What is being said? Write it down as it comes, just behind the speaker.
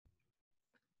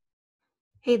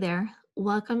Hey there,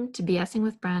 welcome to BSing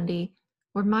with Brandy,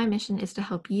 where my mission is to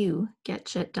help you get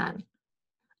shit done.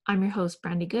 I'm your host,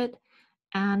 Brandy Good,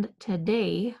 and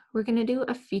today we're going to do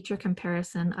a feature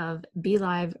comparison of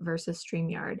BeLive versus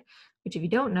StreamYard, which, if you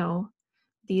don't know,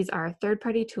 these are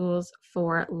third-party tools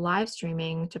for live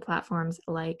streaming to platforms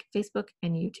like Facebook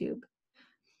and YouTube.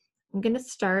 I'm going to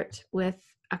start with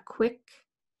a quick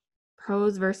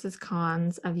pros versus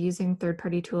cons of using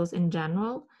third-party tools in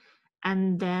general.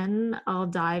 And then I'll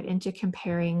dive into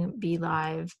comparing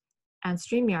BeLive and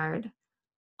StreamYard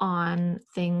on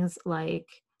things like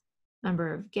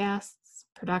number of guests,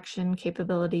 production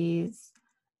capabilities,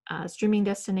 streaming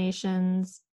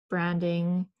destinations,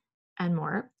 branding, and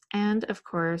more. And of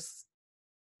course,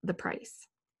 the price,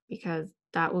 because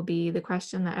that will be the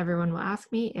question that everyone will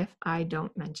ask me if I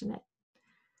don't mention it.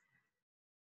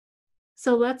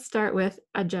 So let's start with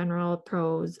a general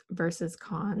pros versus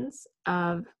cons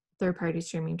of third-party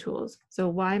streaming tools. So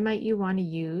why might you want to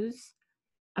use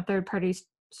a third-party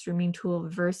streaming tool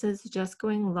versus just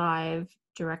going live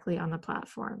directly on the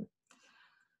platform?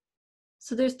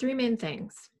 So there's three main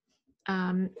things.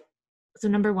 So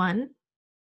number one,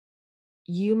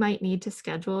 you might need to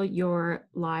schedule your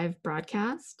live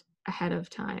broadcast ahead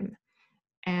of time.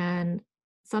 And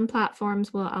some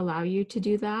platforms will allow you to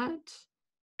do that,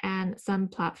 and some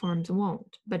platforms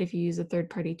won't. But if you use a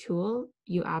third-party tool,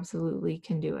 you absolutely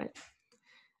can do it.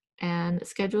 And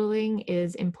scheduling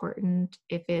is important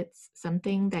if it's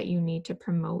something that you need to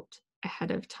promote ahead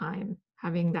of time.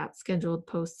 Having that scheduled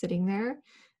post sitting there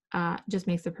just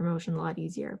makes the promotion a lot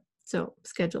easier. So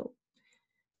schedule.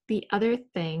 The other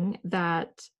thing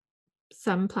that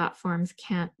some platforms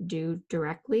can't do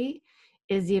directly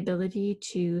is the ability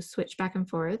to switch back and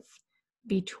forth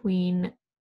between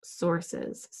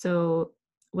sources. So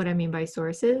what I mean by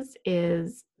sources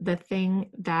is the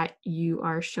thing that you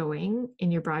are showing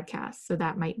in your broadcast. So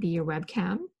that might be your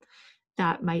webcam,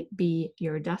 that might be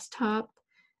your desktop,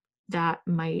 that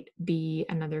might be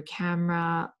another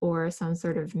camera or some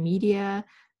sort of media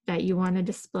that you want to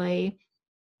display.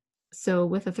 So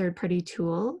with a third-party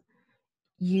tool,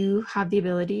 you have the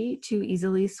ability to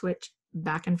easily switch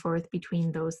back and forth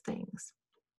between those things.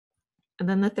 And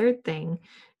then the third thing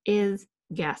is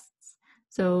guests.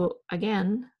 So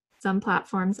again, some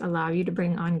platforms allow you to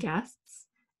bring on guests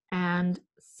and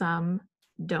some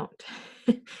don't.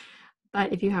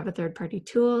 But if you have a third-party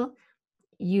tool,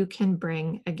 you can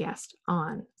bring a guest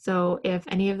on. So if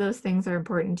any of those things are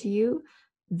important to you,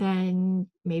 then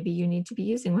maybe you need to be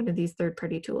using one of these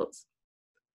third-party tools.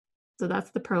 So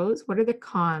that's the pros. What are the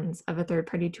cons of a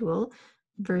third-party tool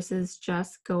versus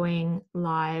just going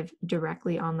live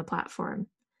directly on the platform?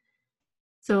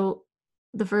 So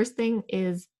the first thing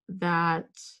is that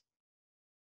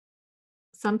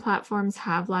some platforms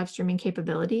have live streaming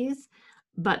capabilities,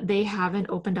 but they haven't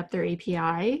opened up their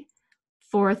API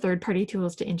for third-party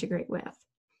tools to integrate with.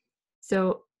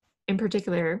 So in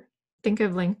particular, think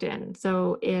of LinkedIn.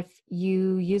 So if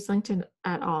you use LinkedIn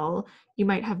at all, you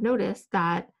might have noticed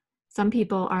that some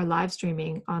people are live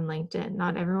streaming on LinkedIn.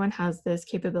 Not everyone has this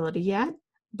capability yet,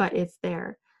 but it's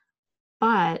there.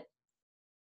 But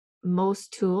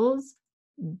most tools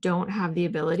don't have the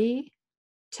ability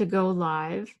to go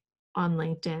live on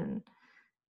LinkedIn.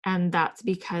 And that's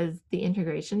because the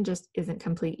integration just isn't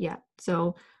complete yet.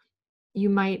 So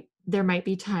there might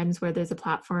be times where there's a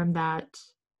platform that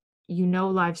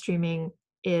live streaming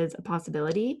is a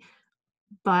possibility,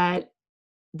 but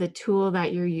the tool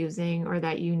that you're using or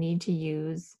that you need to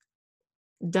use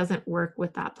doesn't work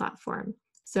with that platform.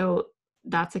 So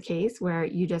that's a case where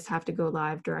you just have to go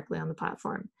live directly on the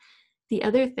platform. The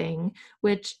other thing,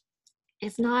 which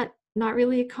is not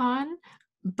really a con,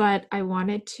 but I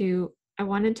wanted to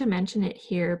mention it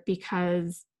here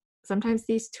because sometimes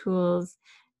these tools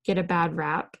get a bad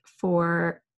rap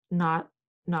for not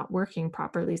working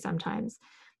properly sometimes.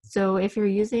 So if you're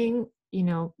using,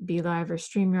 BeLive or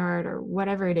StreamYard or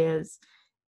whatever it is,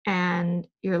 and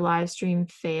your live stream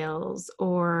fails,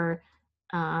 or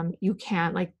you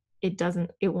can't,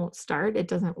 it won't start, it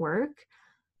doesn't work,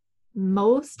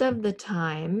 most of the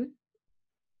time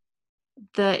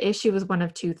the issue is one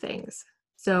of two things.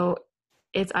 So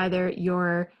it's either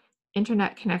your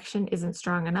internet connection isn't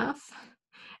strong enough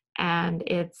and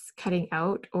it's cutting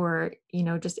out, or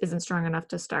just isn't strong enough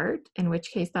to start, in which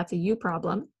case that's a you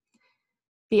problem.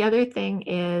 The other thing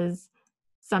is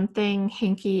something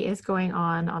hinky is going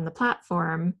on the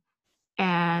platform,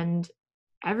 and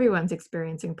everyone's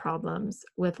experiencing problems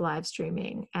with live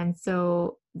streaming. And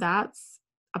so that's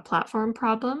a platform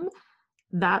problem.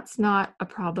 That's not a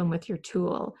problem with your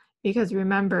tool, because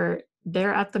remember,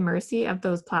 they're at the mercy of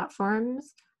those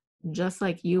platforms just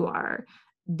like you are.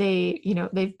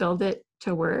 they've built it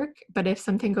to work, but if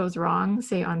something goes wrong,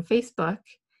 say on Facebook,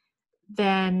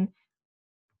 then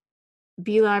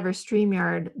BeLive or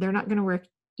StreamYard, they're not going to work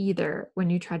either when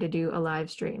you try to do a live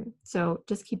stream. So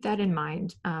just keep that in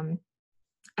mind.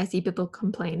 I see people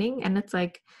complaining, and it's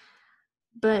like,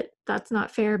 but that's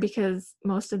not fair, because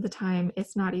most of the time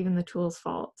it's not even the tool's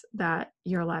fault that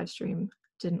your live stream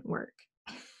didn't work.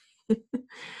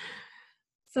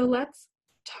 So let's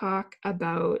talk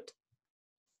about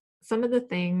some of the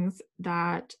things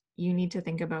that you need to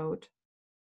think about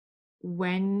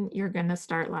when you're going to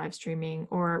start live streaming,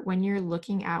 or when you're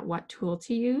looking at what tool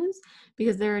to use,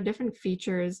 because there are different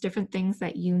features, different things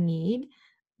that you need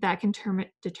that can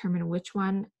determine which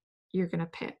one you're going to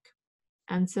pick.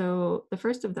 And so the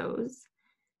first of those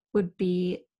would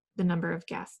be the number of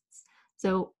guests.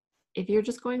 So if you're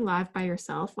just going live by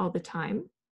yourself all the time,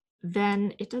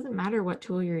 then it doesn't matter what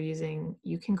tool you're using.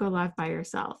 You can go live by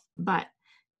yourself. But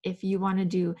if you want to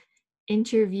do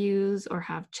interviews or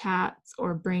have chats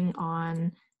or bring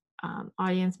on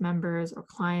audience members or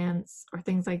clients or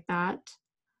things like that,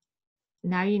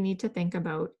 now you need to think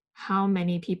about how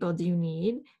many people do you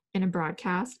need in a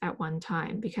broadcast at one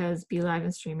time, because BeLive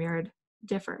and StreamYard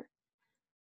differ.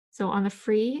 So on the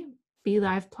free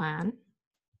BeLive plan,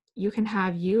 you can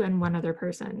have you and one other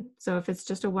person. So if it's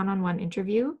just a one-on-one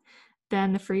interview,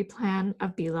 then the free plan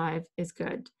of BeLive is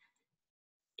good.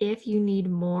 If you need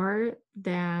more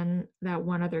than that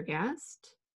one other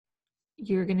guest,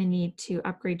 you're going to need to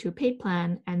upgrade to a paid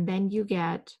plan, and then you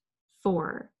get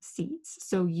 4 seats.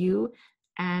 So you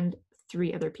and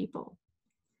 3 other people.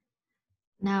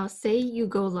 Now, say you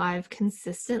go live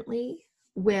consistently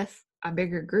with a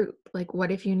bigger group. Like,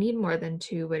 what if you need more than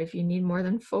 2? What if you need more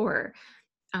than 4?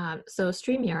 So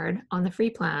StreamYard on the free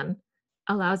plan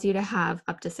allows you to have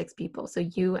up to 6 people. So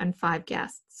you and 5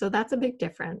 guests. So that's a big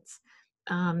difference.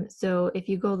 So if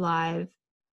you go live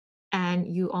and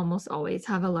you almost always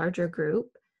have a larger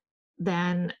group,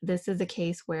 then this is a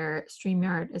case where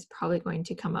StreamYard is probably going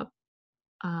to come up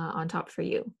on top for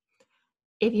you.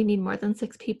 If you need more than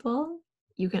 6 people,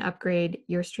 you can upgrade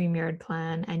your StreamYard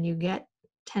plan and you get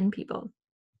 10 people.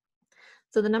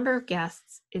 So the number of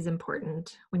guests is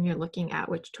important when you're looking at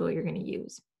which tool you're going to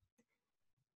use.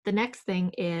 The next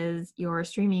thing is your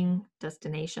streaming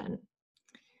destination.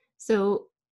 So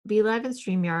BeLive and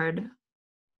StreamYard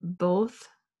both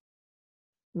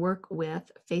work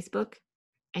with Facebook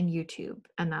and YouTube,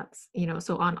 and that's,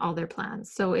 so on all their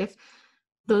plans. So if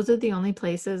those are the only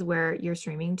places where you're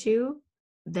streaming to,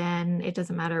 then it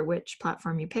doesn't matter which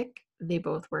platform you pick, they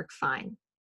both work fine.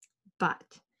 But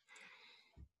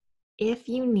if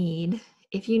you need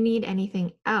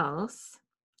anything else,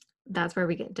 that's where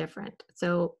we get different.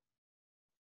 So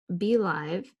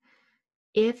BeLive,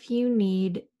 if you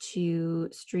need to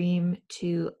stream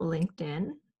to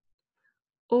LinkedIn,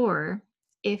 or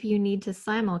if you need to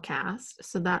simulcast,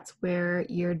 so that's where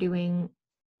you're doing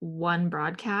one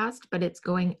broadcast, but it's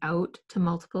going out to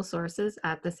multiple sources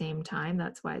at the same time.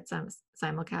 That's why it's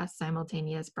simulcast,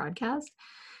 simultaneous broadcast.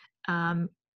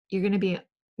 You're going to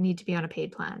need to be on a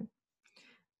paid plan.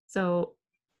 So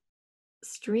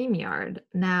StreamYard,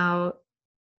 now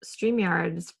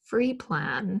StreamYard's free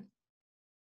plan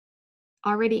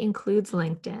already includes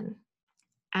LinkedIn.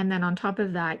 And then on top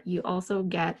of that, you also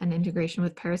get an integration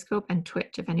with Periscope and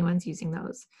Twitch if anyone's using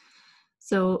those.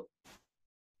 So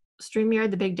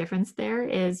StreamYard, the big difference there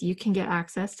is you can get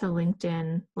access to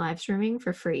LinkedIn live streaming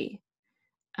for free.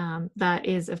 That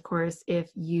is, of course,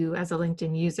 if you as a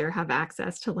LinkedIn user have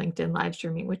access to LinkedIn live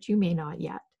streaming, which you may not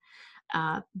yet.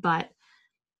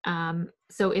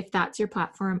 So if that's your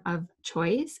platform of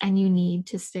choice and you need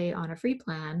to stay on a free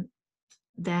plan,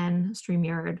 then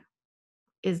StreamYard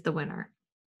is the winner.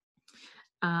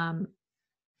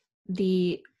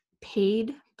 The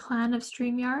paid plan of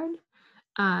StreamYard,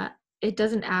 it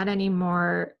doesn't add any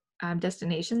more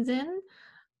destinations in,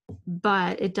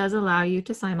 but it does allow you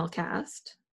to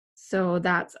simulcast. So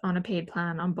that's on a paid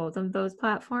plan on both of those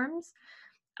platforms.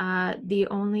 The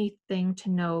only thing to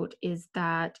note is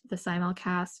that the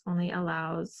simulcast only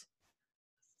allows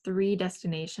 3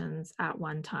 destinations at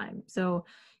one time. So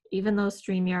even though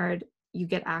StreamYard, you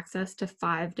get access to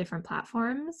 5 different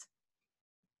platforms,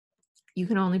 you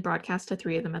can only broadcast to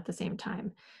 3 of them at the same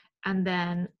time. And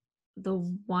then the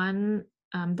one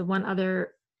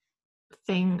other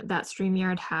thing that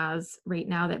StreamYard has right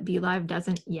now that BeLive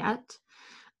doesn't yet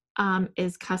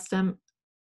is custom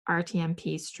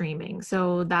RTMP streaming.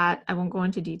 So that, I won't go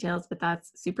into details, but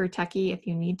that's super techy. If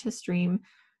you need to stream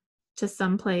to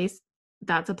some place,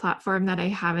 that's a platform that I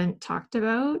haven't talked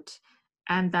about,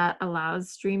 and that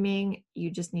allows streaming.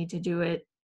 You just need to do it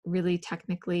really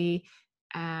technically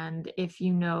And if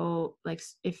you know, like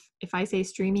if I say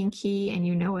streaming key and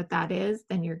you know what that is,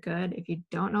 then you're good. If you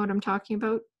don't know what I'm talking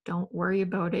about, don't worry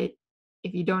about it.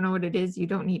 If you don't know what it is, you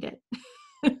don't need it.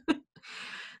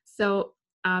 So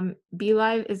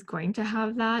BeLive is going to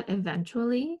have that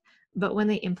eventually, but when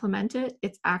they implement it,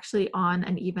 it's actually on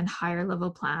an even higher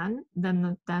level plan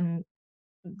than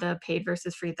the paid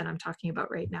versus free that I'm talking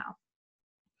about right now.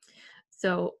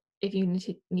 So if you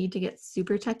need to get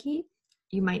super techie,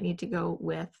 you might need to go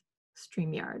with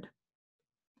StreamYard.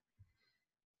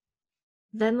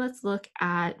 Then let's look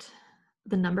at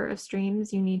the number of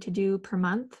streams you need to do per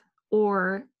month,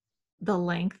 or the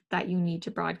length that you need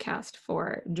to broadcast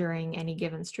for during any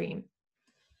given stream.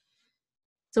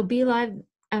 So BeLive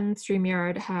and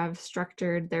StreamYard have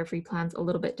structured their free plans a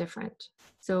little bit different.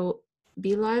 So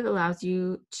BeLive allows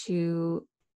you to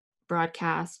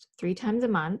broadcast 3 times a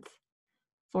month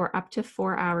for up to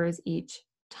 4 hours each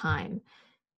time.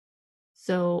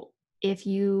 So if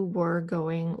you were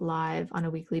going live on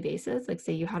a weekly basis, like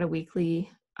say you had a weekly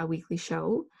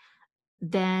show,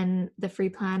 then the free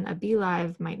plan of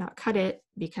BeLive might not cut it,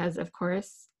 because of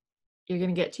course you're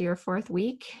going to get to your 4th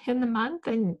week in the month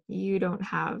and you don't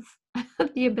have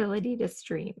the ability to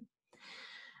stream.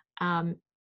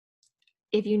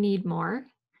 If you need more,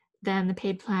 then the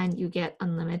paid plan, you get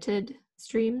unlimited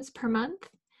streams per month,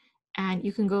 and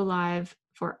you can go live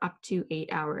for up to 8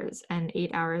 hours. And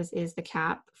 8 hours is the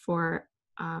cap for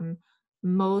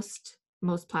most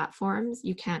platforms.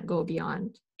 You can't go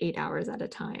beyond 8 hours at a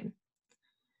time.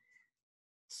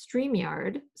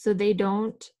 StreamYard, so they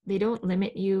don't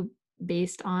limit you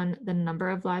based on the number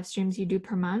of live streams you do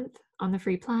per month on the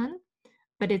free plan,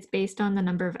 but it's based on the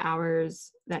number of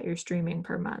hours that you're streaming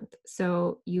per month.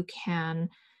 So you can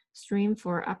stream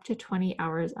for up to 20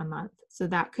 hours a month. So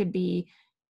that could be,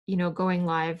 you know, going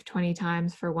live 20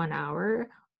 times for 1 hour,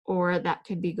 or that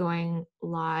could be going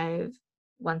live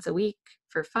once a week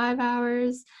for 5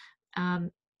 hours.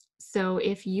 So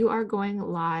if you are going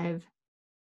live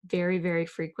very, very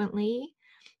frequently,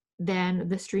 then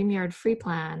the StreamYard free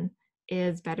plan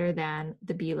is better than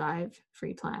the BeLive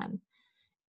free plan.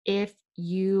 If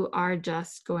you are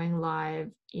just going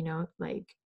live, you know,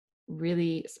 like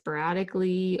really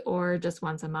sporadically or just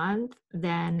once a month,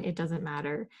 then it doesn't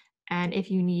matter. And if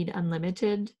you need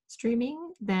unlimited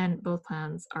streaming, then both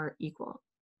plans are equal.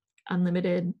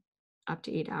 Unlimited up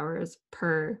to 8 hours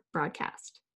per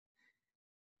broadcast.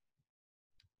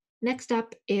 Next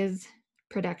up is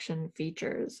production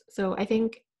features. So I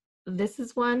think this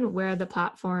is one where the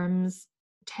platforms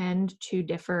tend to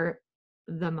differ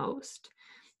the most.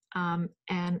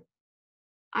 And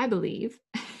I believe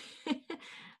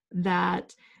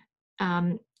that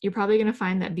you're probably going to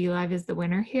find that BeLive is the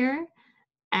winner here.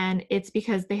 And it's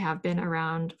because they have been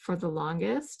around for the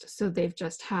longest. So they've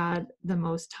just had the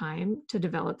most time to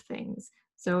develop things.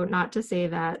 So not to say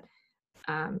that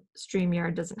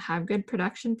StreamYard doesn't have good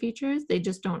production features, they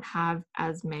just don't have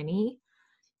as many.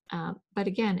 But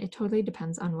again, it totally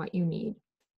depends on what you need.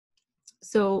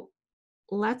 So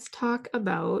let's talk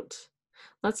about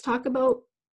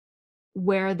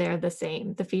where they're the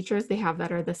same, the features they have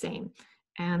that are the same.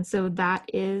 And so that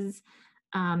is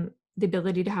the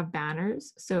ability to have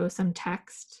banners, so some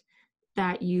text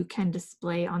that you can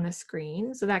display on the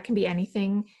screen. So that can be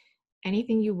anything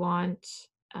you want,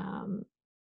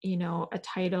 you know, a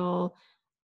title,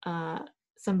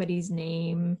 somebody's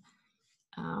name,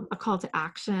 a call to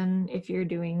action if you're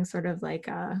doing sort of like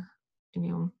a, you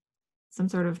know, some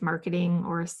sort of marketing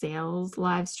or sales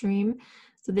live stream.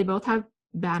 So they both have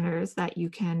banners that you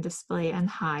can display and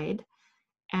hide.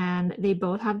 And they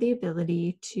both have the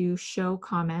ability to show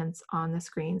comments on the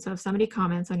screen. So if somebody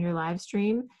comments on your live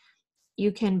stream,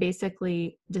 you can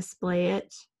basically display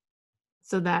it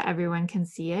so that everyone can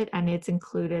see it and it's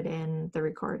included in the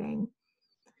recording.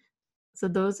 So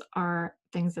those are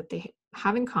things that they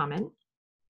have in common.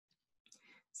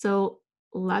 So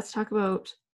let's talk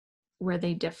about where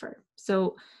they differ.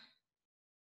 So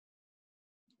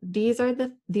these are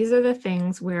the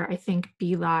things where I think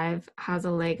BeLive has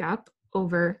a leg up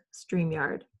over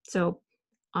StreamYard. So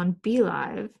on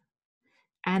BeLive,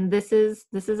 and this is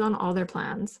on all their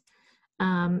plans,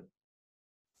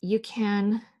 you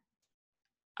can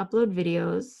upload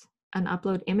videos and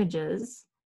upload images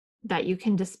that you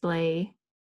can display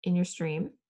in your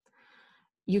stream.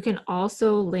 You can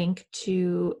also link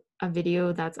to a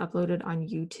video that's uploaded on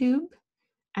YouTube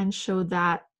and show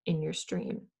that in your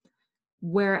stream.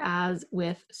 Whereas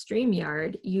with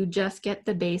StreamYard, you just get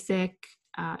the basic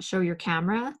show your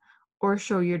camera or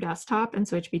show your desktop and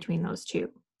switch between those two.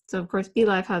 So of course,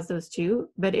 BeLive has those two,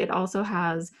 but it also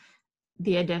has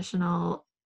the additional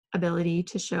ability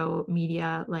to show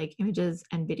media like images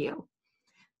and video.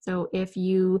 So if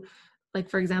you, like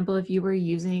for example, if you were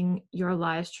using your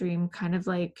live stream kind of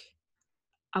like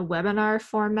a webinar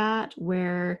format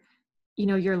where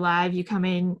you're live, you come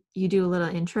in, you do a little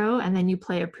intro, and then you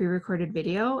play a pre-recorded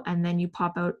video, and then you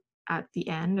pop out at the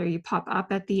end, or you pop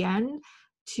up at the end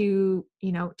to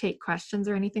take questions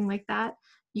or anything like that.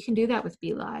 You can do that with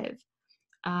BeLive.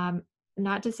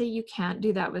 Not to say you can't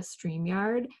do that with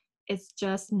StreamYard, it's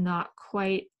just not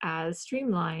quite as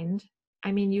streamlined.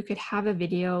 I mean, you could have a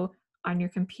video on your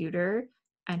computer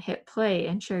and hit play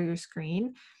and share your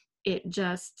screen.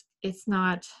 It's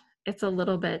not, it's a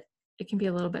little bit, it can be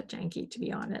a little bit janky, to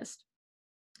be honest.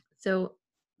 So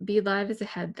BeLive is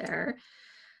ahead there.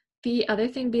 The other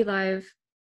thing BeLive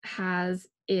has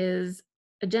is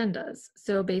agendas.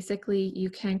 So basically you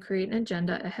can create an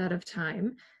agenda ahead of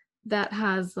time that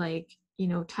has like,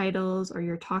 titles or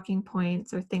your talking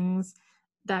points or things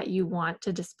that you want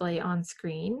to display on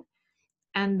screen.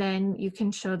 And then you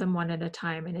can show them one at a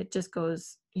time, and it just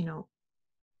goes,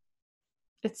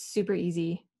 it's super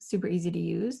easy to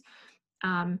use.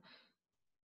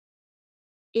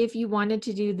 If you wanted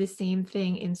to do the same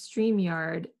thing in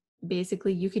StreamYard,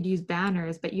 basically you could use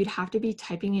banners, but you'd have to be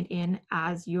typing it in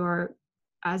as you're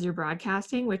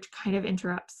broadcasting, which kind of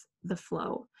interrupts the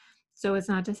flow. So it's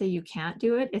not to say you can't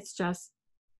do it, it's just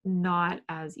not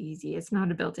as easy. It's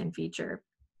not a built-in feature.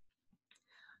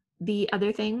 The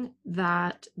other thing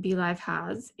that BeLive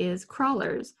has is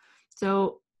crawlers.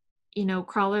 So,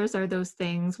 crawlers are those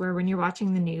things where when you're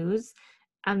watching the news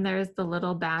and there's the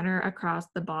little banner across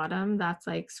the bottom that's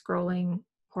like scrolling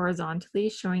horizontally,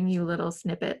 showing you little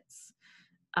snippets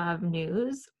of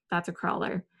news, that's a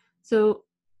crawler. So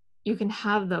you can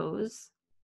have those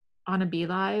on a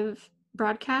BeLive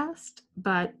broadcast,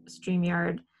 but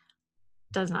StreamYard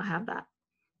does not have that.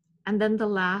 And then the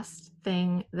last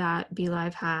thing that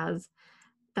BeLive has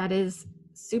that is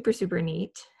super, super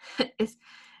neat is,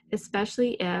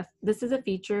 especially if this is a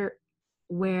feature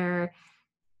where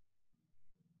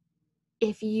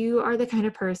if you are the kind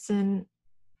of person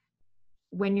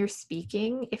when you're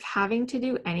speaking, if having to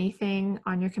do anything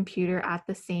on your computer at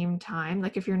the same time,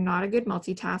 like if you're not a good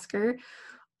multitasker,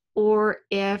 or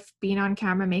if being on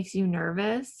camera makes you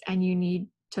nervous and you need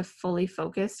to fully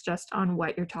focus just on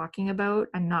what you're talking about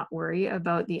and not worry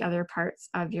about the other parts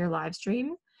of your live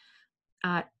stream,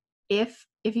 if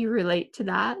you relate to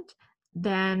that,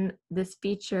 then this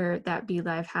feature that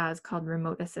BeLive has called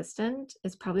Remote Assistant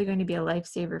is probably going to be a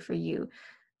lifesaver for you.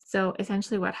 So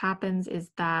essentially what happens is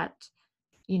that,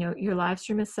 your live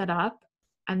stream is set up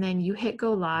and then you hit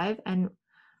go live, and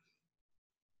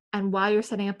while you're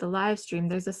setting up the live stream,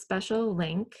 there's a special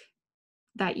link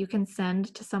that you can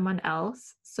send to someone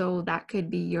else. So that could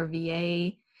be your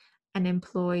VA, an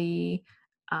employee,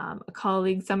 a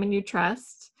colleague, someone you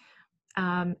trust.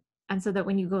 And so that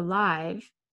when you go live,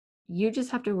 you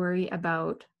just have to worry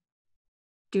about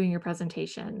doing your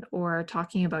presentation or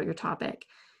talking about your topic.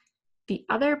 The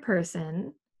other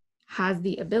person has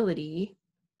the ability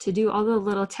to do all the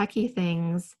little techie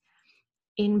things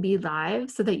in BeLive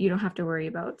so that you don't have to worry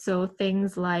about. So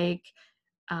things like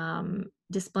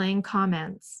displaying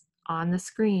comments on the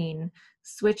screen,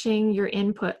 switching your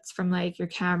inputs from like your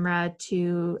camera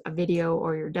to a video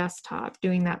or your desktop,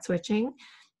 doing that switching,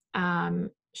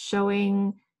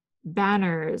 showing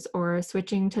banners or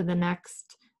switching to the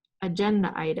next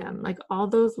agenda item, like all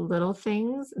those little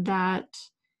things that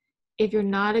if you're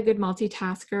not a good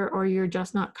multitasker or you're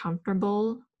just not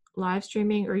comfortable live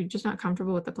streaming or you're just not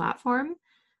comfortable with the platform,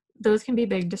 those can be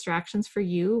big distractions for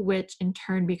you, which in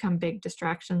turn become big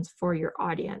distractions for your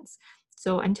audience.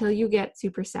 So until you get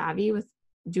super savvy with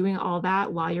doing all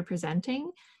that while you're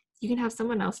presenting, you can have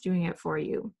someone else doing it for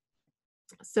you.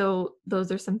 So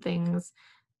those are some things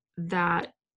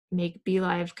that make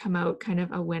BeLive come out kind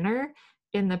of a winner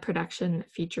in the production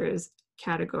features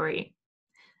category.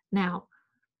 Now,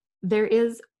 there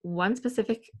is one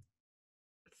specific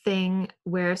thing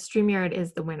where StreamYard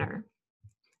is the winner,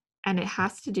 and it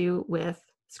has to do with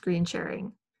screen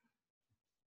sharing.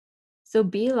 So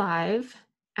BeLive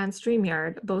and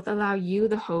StreamYard both allow you,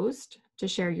 the host, to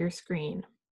share your screen.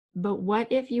 But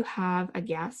what if you have a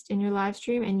guest in your live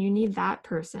stream and you need that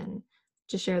person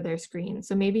to share their screen?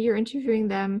 So maybe you're interviewing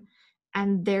them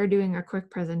and they're doing a quick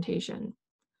presentation.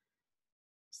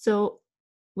 So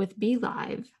with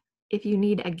BeLive, if you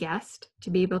need a guest to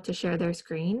be able to share their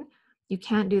screen, you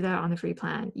can't do that on the free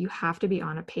plan. You have to be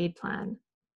on a paid plan.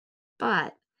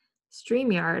 But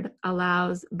StreamYard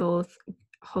allows both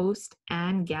host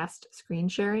and guest screen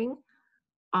sharing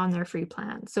on their free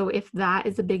plan. So if that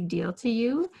is a big deal to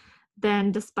you,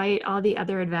 then despite all the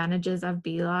other advantages of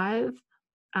BeLive,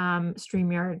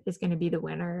 StreamYard is going to be the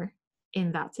winner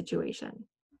in that situation.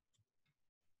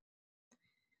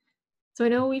 So I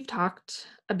know we've talked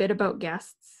a bit about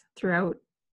guests throughout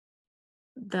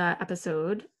the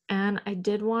episode, and I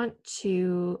did want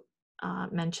to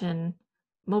mention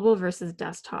mobile versus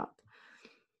desktop.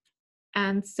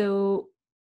 And so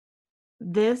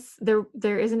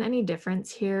there isn't any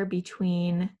difference here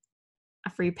between a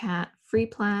free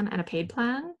plan and a paid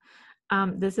plan.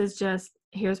 This is just,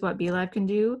 here's what BeLive can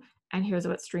do, and here's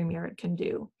what StreamYard can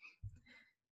do.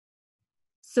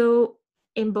 So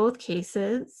in both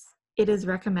cases, it is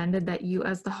recommended that you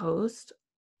as the host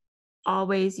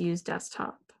always use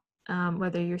desktop.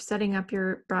 Whether you're setting up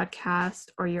your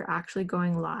broadcast or you're actually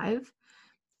going live,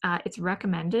 it's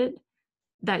recommended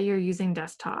that you're using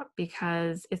desktop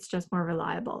because it's just more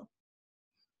reliable.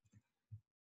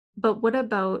 But what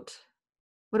about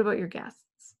your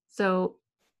guests? So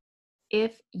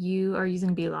if you are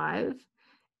using BeLive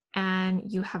and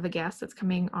you have a guest that's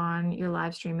coming on your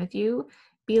live stream with you,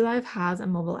 BeLive has a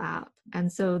mobile app, and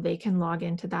so they can log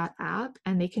into that app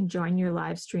and they can join your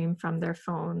live stream from their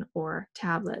phone or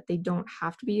tablet. They don't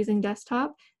have to be using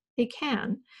desktop. They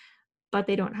can, but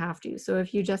they don't have to. So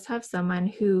if you just have someone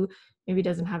who maybe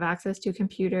doesn't have access to a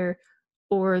computer,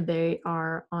 or they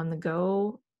are on the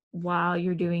go while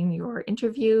you're doing your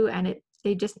interview and it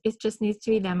just needs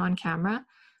to be them on camera,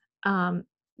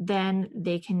 then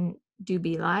they can do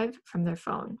BeLive from their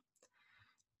phone.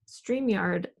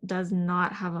 StreamYard does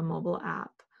not have a mobile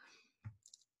app.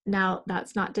 Now,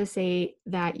 that's not to say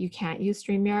that you can't use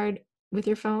StreamYard with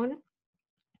your phone.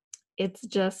 It's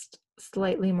just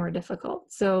slightly more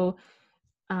difficult. So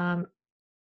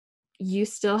you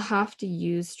still have to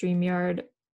use StreamYard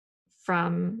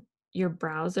from your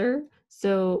browser.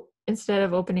 So instead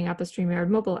of opening up a StreamYard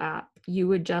mobile app, you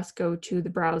would just go to the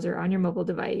browser on your mobile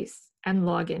device and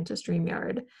log into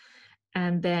StreamYard,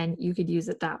 and then you could use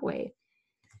it that way.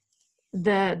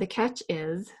 The catch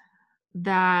is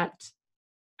that,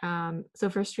 so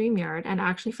for StreamYard, and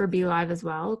actually for BeLive as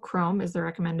well, Chrome is the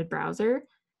recommended browser.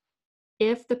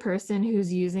 If the person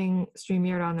who's using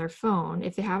StreamYard on their phone,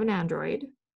 if they have an Android,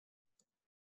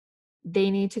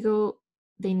 they need to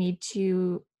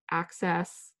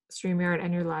access StreamYard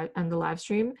and the live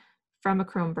stream from a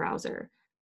Chrome browser.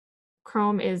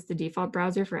 Chrome is the default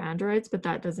browser for Androids, but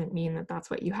that doesn't mean that that's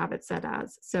what you have it set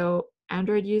as. So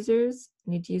Android users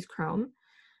need to use Chrome.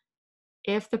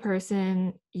 If the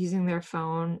person using their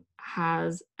phone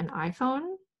has an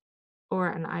iPhone or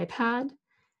an iPad,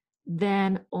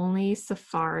 then only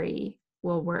Safari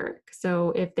will work.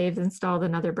 So if they've installed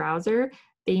another browser,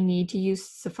 they need to use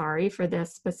Safari for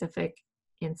this specific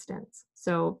instance.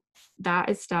 So that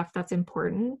is stuff that's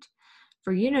important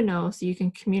for you to know so you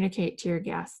can communicate to your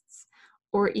guests.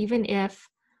 Or even if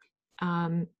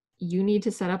you need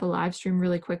to set up a live stream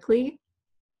really quickly,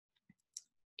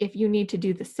 if you need to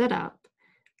do the setup,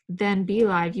 then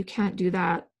BeLive, you can't do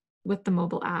that with the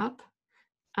mobile app.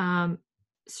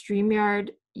 StreamYard,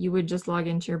 you would just log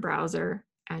into your browser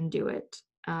and do it.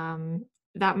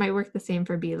 That might work the same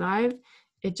for BeLive.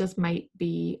 It just might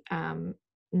be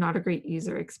not a great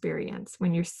user experience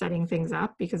when you're setting things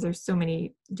up because there's so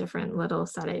many different little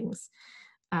settings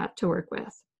to work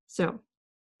with. So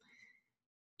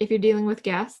if you're dealing with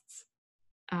guests,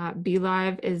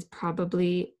 BeLive is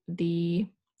probably the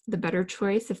better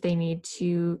choice if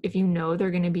you know they're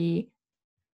going to be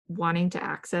wanting to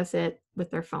access it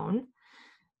with their phone.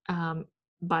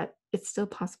 But it's still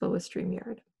possible with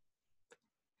StreamYard.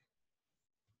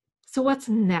 So what's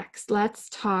next? Let's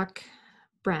talk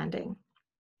branding.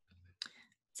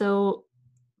 So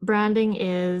branding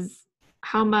is,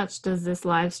 how much does this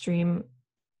live stream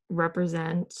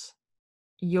represent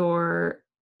your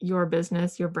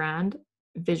business, your brand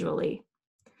visually?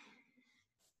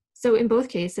 So in both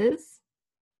cases,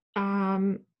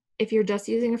 if you're just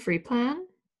using a free plan,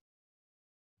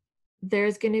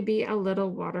 there's going to be a little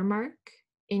watermark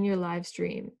in your live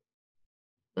stream,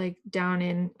 like down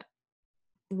in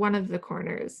one of the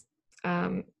corners.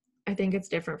 I think it's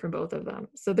different for both of them.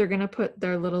 So they're going to put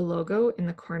their little logo in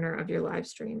the corner of your live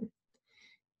stream.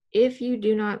 If you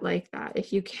do not like that,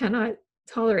 if you cannot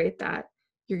tolerate that,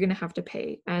 you're going to have to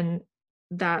pay. And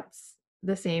that's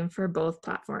the same for both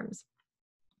platforms.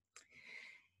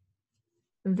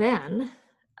 Then,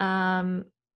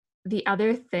 the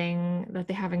other thing that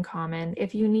they have in common,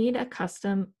 if you need a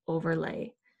custom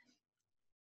overlay,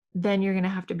 then you're going to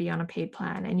have to be on a paid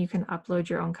plan and you can upload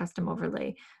your own custom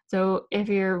overlay. So if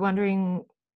you're wondering,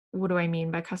 what do I mean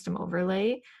by custom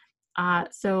overlay?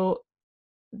 So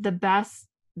the best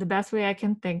way I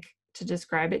can think to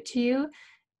describe it to you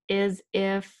is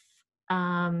if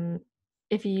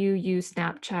if you use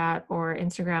Snapchat or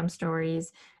Instagram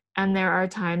stories, and there are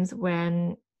times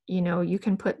when, you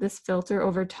can put this filter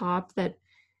over top that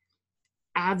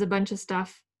adds a bunch of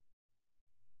stuff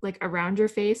like around your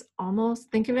face.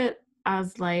 Almost think of it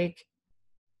as like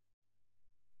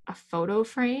a photo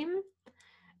frame,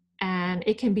 and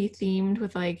it can be themed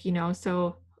with like,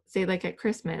 so say like at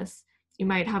Christmas, you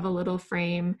might have a little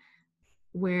frame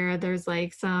where there's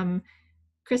like some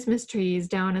Christmas trees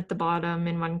down at the bottom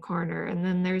in one corner, and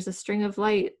then there's a string of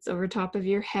lights over top of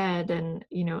your head, and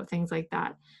things like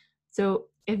that. So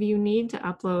if you need to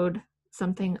upload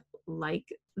something like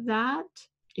that,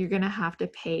 you're going to have to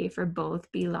pay for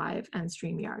both BeLive and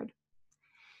StreamYard.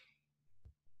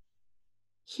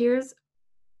 Here's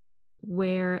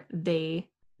where they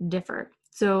differ.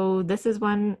 So this is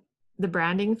the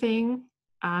branding thing.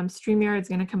 StreamYard is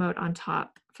going to come out on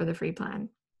top for the free plan.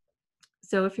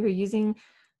 So if you're using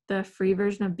the free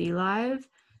version of BeLive,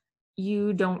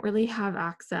 you don't really have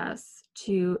access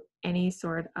to any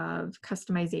sort of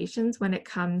customizations when it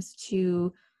comes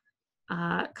to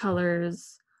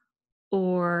colors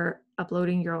or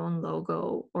uploading your own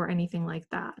logo or anything like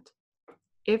that.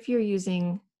 If you're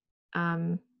using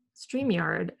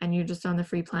StreamYard and you're just on the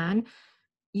free plan,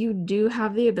 you do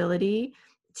have the ability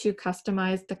to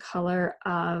customize the color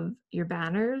of your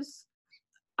banners,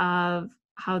 of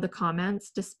how the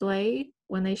comments display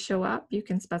when they show up. You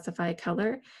can specify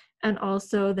color, and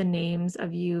also the names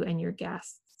of you and your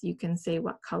guests. You can say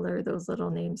what color those little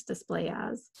names display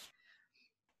as.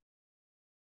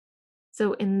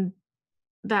 So in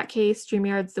that case,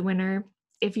 StreamYard's the winner.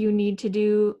 If you need to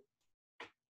do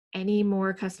any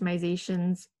more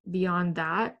customizations beyond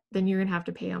that, then you're gonna have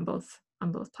to pay on both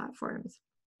platforms.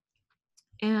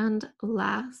 And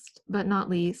last but not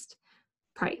least,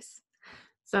 price.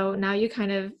 So now you've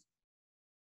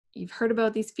heard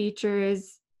about these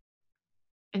features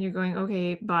and you're going,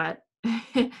 okay, but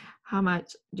how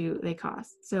much do they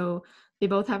cost? So they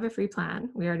both have a free plan.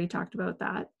 We already talked about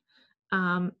that.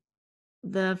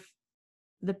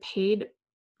 The paid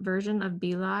version of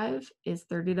BeLive is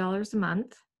 $30 a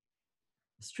month.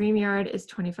 StreamYard is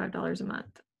 $25 a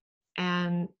month.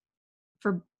 And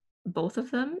for both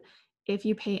of them, if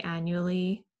you pay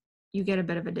annually, you get a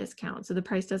bit of a discount. So the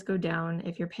price does go down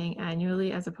if you're paying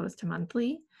annually as opposed to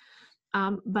monthly.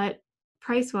 But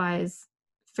price-wise,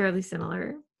 fairly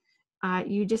similar.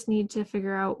 You just need to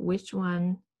figure out which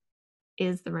one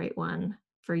is the right one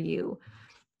for you.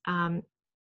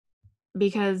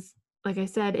 Because, like I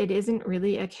said, it isn't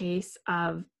really a case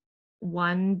of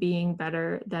one being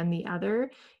better than the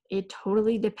other. It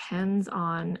totally depends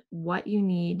on what you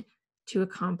need to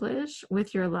accomplish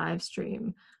with your live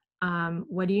stream.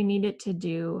 What do you need it to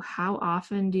do? How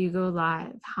often do you go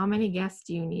live? How many guests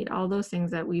do you need? All those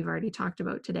things that we've already talked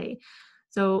about today.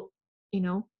 So,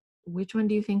 which one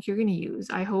do you think you're going to use?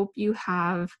 I hope you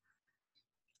have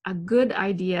a good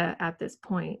idea at this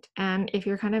point. And if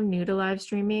you're kind of new to live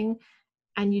streaming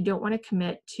and you don't want to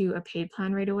commit to a paid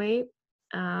plan right away,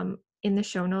 in the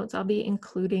show notes, I'll be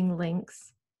including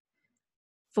links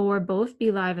for both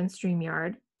BeLive and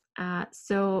StreamYard.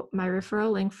 So my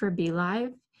referral link for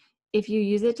BeLive, if you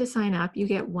use it to sign up, you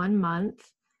get 1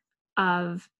 month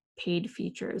of paid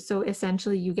features. So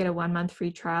essentially you get a 1 month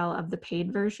free trial of the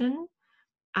paid version.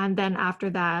 And then after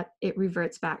that, it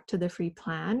reverts back to the free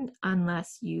plan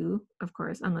unless you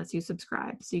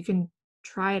subscribe. So you can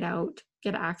try it out,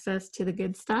 get access to the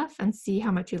good stuff, and see how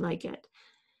much you like it.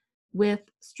 With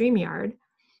StreamYard,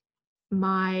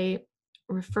 my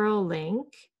referral link,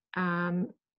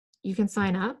 you can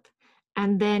sign up.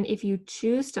 And then if you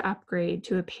choose to upgrade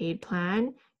to a paid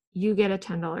plan, you get a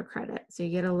 $10 credit. So you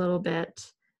get a little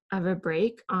bit of a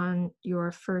break on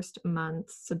your first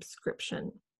month's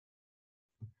subscription.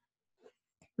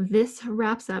 This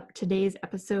wraps up today's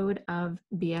episode of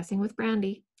BSing with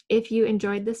Brandy. If you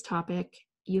enjoyed this topic,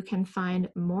 you can find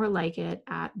more like it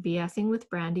at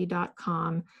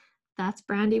bsingwithbrandy.com. That's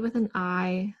Brandy with an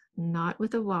I, not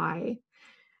with a Y.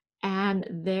 And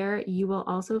there you will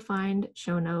also find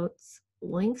show notes,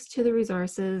 links to the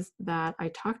resources that I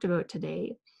talked about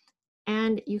today.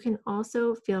 And you can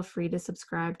also feel free to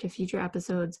subscribe to future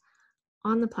episodes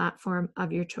on the platform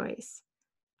of your choice.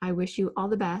 I wish you all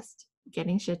the best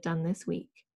getting shit done this week.